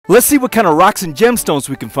Let's see what kind of rocks and gemstones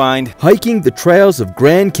we can find. Hiking the trails of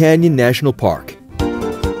Grand Canyon National Park.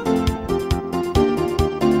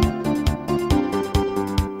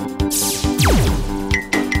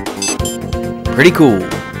 Pretty cool.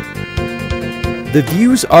 The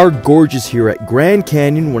views are gorgeous here at Grand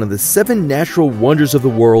Canyon, one of the 7 natural wonders of the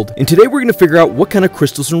world, and today we're going to figure out what kind of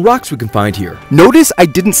crystals and rocks we can find here. Notice I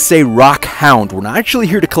didn't say rockhound. We're not actually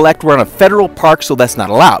here to collect. We're on a federal park, so that's not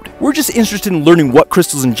allowed. We're just interested in learning what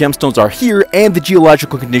crystals and gemstones are here and the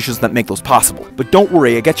geological conditions that make those possible. But don't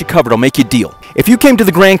worry, I got you covered. I'll make you a deal. If you came to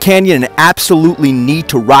the Grand Canyon and absolutely need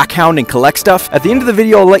to rockhound and collect stuff, at the end of the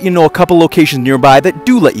video I'll let you know a couple locations nearby that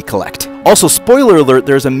do let you collect. Also, spoiler alert,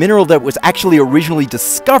 there's a mineral that was actually originally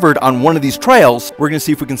discovered on one of these trails. We're going to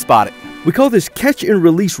see if we can spot it. We call this catch and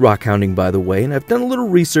release rock hounding, by the way, and I've done a little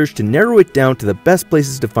research to narrow it down to the best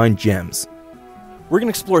places to find gems. We're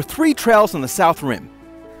going to explore 3 trails on the South Rim.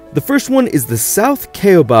 The first one is the South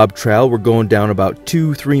Kaobab Trail. We're going down about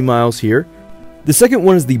 2-3 miles here. The second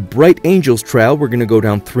one is the Bright Angels Trail. We're going to go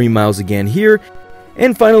down 3 miles again here.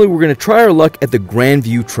 And finally, we're going to try our luck at the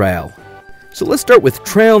Grandview Trail. So let's start with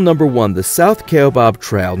trail number 1, the South Kaobab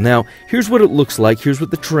Trail. Now, here's what it looks like. Here's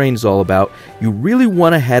what the terrain is all about. You really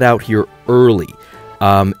want to head out here early.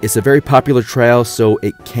 It's a very popular trail, so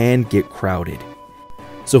it can get crowded.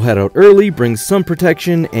 So head out early, bring sun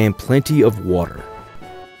protection, and plenty of water.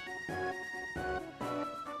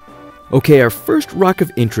 Okay, our first rock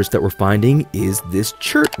of interest that we're finding is this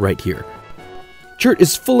chert right here. Chert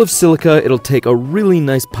is full of silica. It'll take a really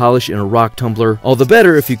nice polish in a rock tumbler. All the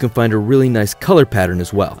better if you can find a really nice color pattern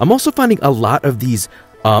as well. I'm also finding a lot of these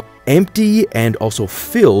empty and also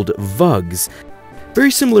filled vugs.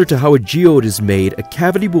 Very similar to how a geode is made, a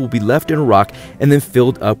cavity will be left in a rock and then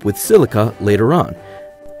filled up with silica later on.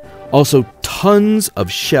 Also, tons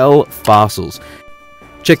of shell fossils.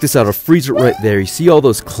 Check this out, I'll freeze it right there. You see all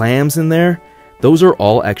those clams in there? Those are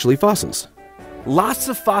all actually fossils. Lots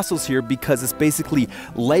of fossils here because it's basically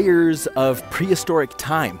layers of prehistoric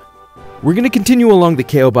time. We're going to continue along the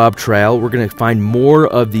Kaobab Trail. We're going to find more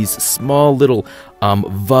of these small little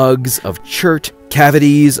vugs of chert,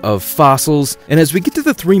 cavities of fossils. And as we get to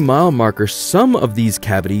the 3-mile marker, some of these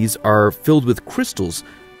cavities are filled with crystals.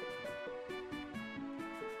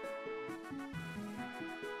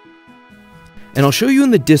 And I'll show you in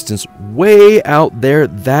the distance, way out there,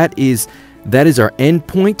 that is our end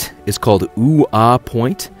point. It's called Ooh-Ah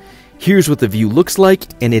Point. Here's what the view looks like,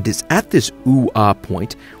 and it is at this Ooh-Ah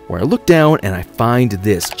Point where I look down and I find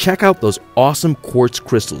this. Check out those awesome quartz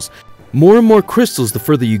crystals. More and more crystals the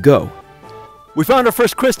further you go. We found our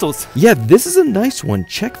first crystals. Yeah, this is a nice one.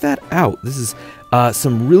 Check that out. This is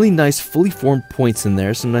some really nice fully formed points in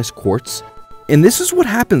there, some nice quartz. And this is what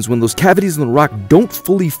happens when those cavities in the rock don't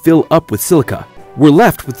fully fill up with silica. We're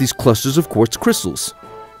left with these clusters of quartz crystals.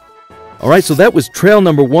 Alright, so that was trail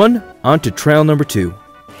number 1, on to trail number 2.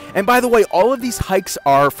 And by the way, all of these hikes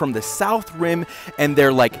are from the South Rim, and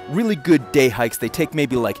they're like really good day hikes. They take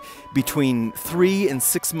maybe like between 3 and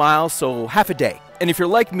 6 miles, so half a day. And if you're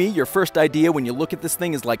like me, your first idea when you look at this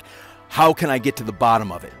thing is like, how can I get to the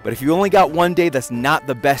bottom of it? But if you only got one day, that's not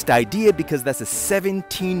the best idea because that's a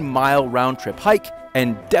 17-mile round-trip hike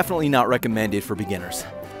and definitely not recommended for beginners.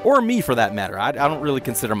 Or me for that matter. I don't really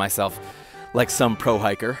consider myself like some pro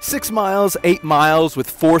hiker. 6 miles, 8 miles with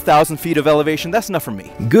 4,000 feet of elevation, that's enough for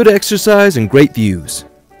me. Good exercise and great views.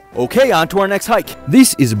 Okay, on to our next hike.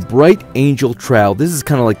 This is Bright Angel Trail. This is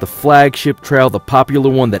kind of like the flagship trail, the popular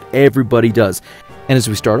one that everybody does. And as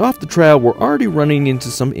we start off the trail, we're already running into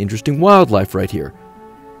some interesting wildlife right here.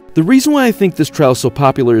 The reason why I think this trail is so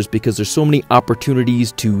popular is because there's so many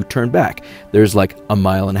opportunities to turn back. There's like a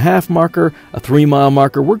 1.5-mile marker, a 3-mile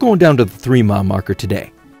marker. We're going down to the 3-mile marker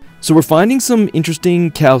today. So we're finding some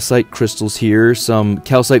interesting calcite crystals here, some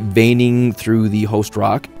calcite veining through the host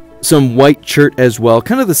rock, some white chert as well,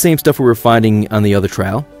 kind of the same stuff we were finding on the other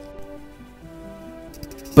trail.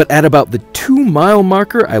 But at about the 2-mile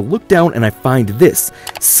marker, I look down and I find this,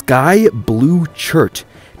 sky blue chert.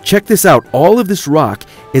 Check this out, all of this rock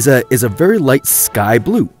is a very light sky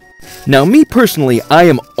blue. Now me personally, I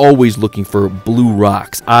am always looking for blue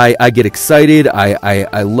rocks. I get excited,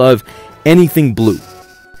 I love anything blue.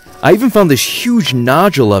 I even found this huge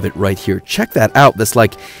nodule of it right here. Check that out. That's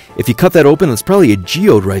like, if you cut that open, that's probably a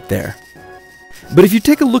geode right there. But if you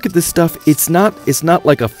take a look at this stuff, it's not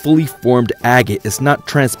like a fully formed agate. It's not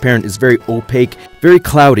transparent. It's very opaque, very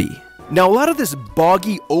cloudy. Now, a lot of this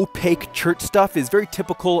boggy, opaque chert stuff is very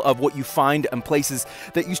typical of what you find in places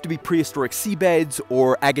that used to be prehistoric seabeds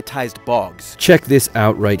or agatized bogs. Check this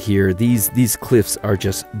out right here. These cliffs are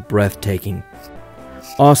just breathtaking.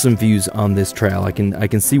 Awesome views on this trail. I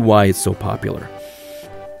can see why it's so popular.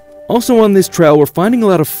 Also on this trail, we're finding a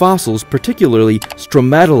lot of fossils, particularly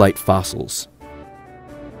stromatolite fossils.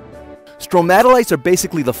 Stromatolites are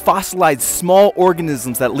basically the fossilized small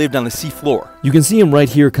organisms that lived on the seafloor. You can see them right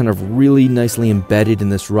here, kind of really nicely embedded in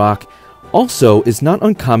this rock. Also, it's not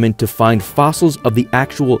uncommon to find fossils of the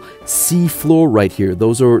actual sea floor right here.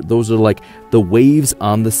 Those are like the waves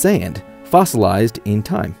on the sand, fossilized in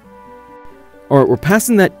time. Alright, we're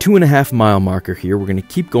passing that 2.5 mile marker here. We're going to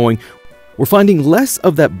keep going. We're finding less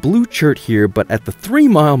of that blue chert here, but at the 3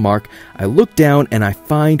 mile mark, I look down and I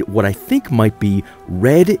find what I think might be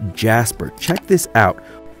red jasper. Check this out.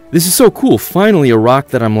 This is so cool. Finally, a rock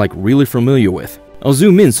that I'm like really familiar with. I'll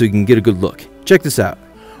zoom in so you can get a good look. Check this out.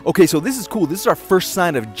 Okay, so this is cool. This is our first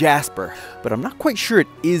sign of jasper, but I'm not quite sure it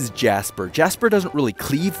is jasper. Jasper doesn't really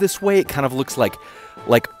cleave this way. It kind of looks like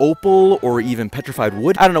opal or even petrified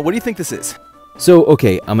wood. I don't know. What do you think this is? So,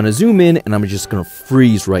 okay, I'm going to zoom in and I'm just going to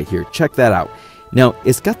freeze right here. Check that out. Now,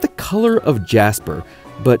 it's got the color of jasper,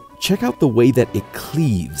 but check out the way that it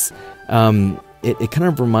cleaves. It kind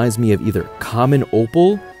of reminds me of either common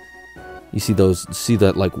opal. You see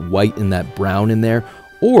that like white and that brown in there?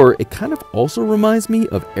 Or it kind of also reminds me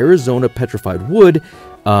of Arizona petrified wood,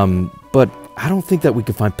 but I don't think that we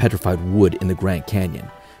can find petrified wood in the Grand Canyon.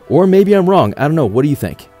 Or maybe I'm wrong. I don't know. What do you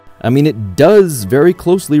think? I mean, it does very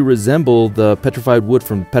closely resemble the petrified wood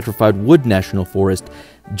from Petrified Wood National Forest,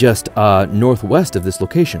 just northwest of this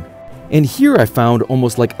location. And here I found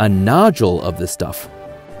almost like a nodule of this stuff.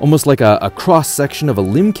 Almost like a cross-section of a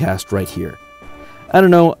limb cast right here. I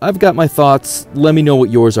don't know, I've got my thoughts. Let me know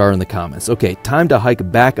what yours are in the comments. Okay, time to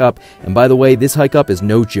hike back up. And by the way, this hike up is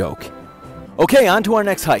no joke. Okay, on to our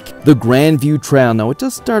next hike. The Grandview Trail. Now, it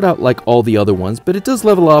does start out like all the other ones, but it does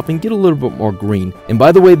level off and get a little bit more green. And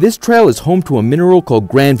by the way, this trail is home to a mineral called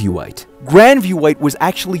Grandviewite. Grandviewite was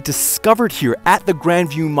actually discovered here at the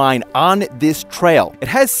Grandview mine on this trail. It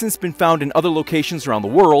has since been found in other locations around the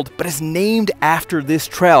world, but is named after this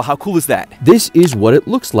trail. How cool is that? This is what it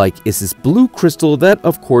looks like. It's this blue crystal that,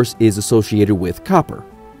 of course, is associated with copper.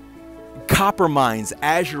 Copper mines,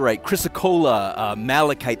 azurite, chrysocolla,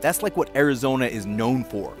 malachite, that's like what Arizona is known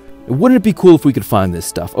for. Wouldn't it be cool if we could find this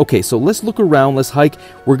stuff? Okay, so let's look around, let's hike.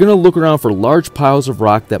 We're going to look around for large piles of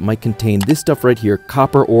rock that might contain this stuff right here,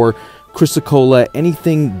 copper ore, chrysocolla,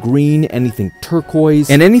 anything green, anything turquoise,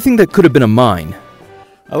 and anything that could have been a mine.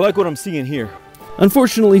 I like what I'm seeing here.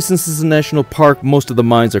 Unfortunately, since this is a national park, most of the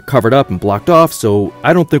mines are covered up and blocked off, so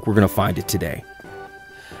I don't think we're going to find it today.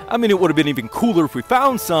 I mean, it would have been even cooler if we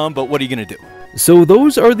found some, but what are you going to do? So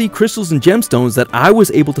those are the crystals and gemstones that I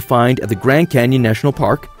was able to find at the Grand Canyon National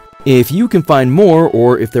Park. If you can find more,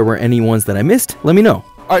 or if there were any ones that I missed, let me know.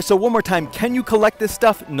 Alright, so one more time, can you collect this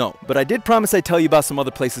stuff? No, but I did promise I'd tell you about some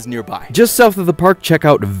other places nearby. Just south of the park, check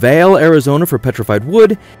out Vail, Arizona for petrified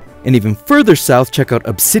wood, and even further south, check out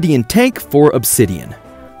Obsidian Tank for obsidian.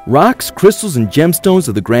 Rocks, crystals, and gemstones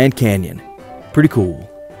of the Grand Canyon. Pretty cool.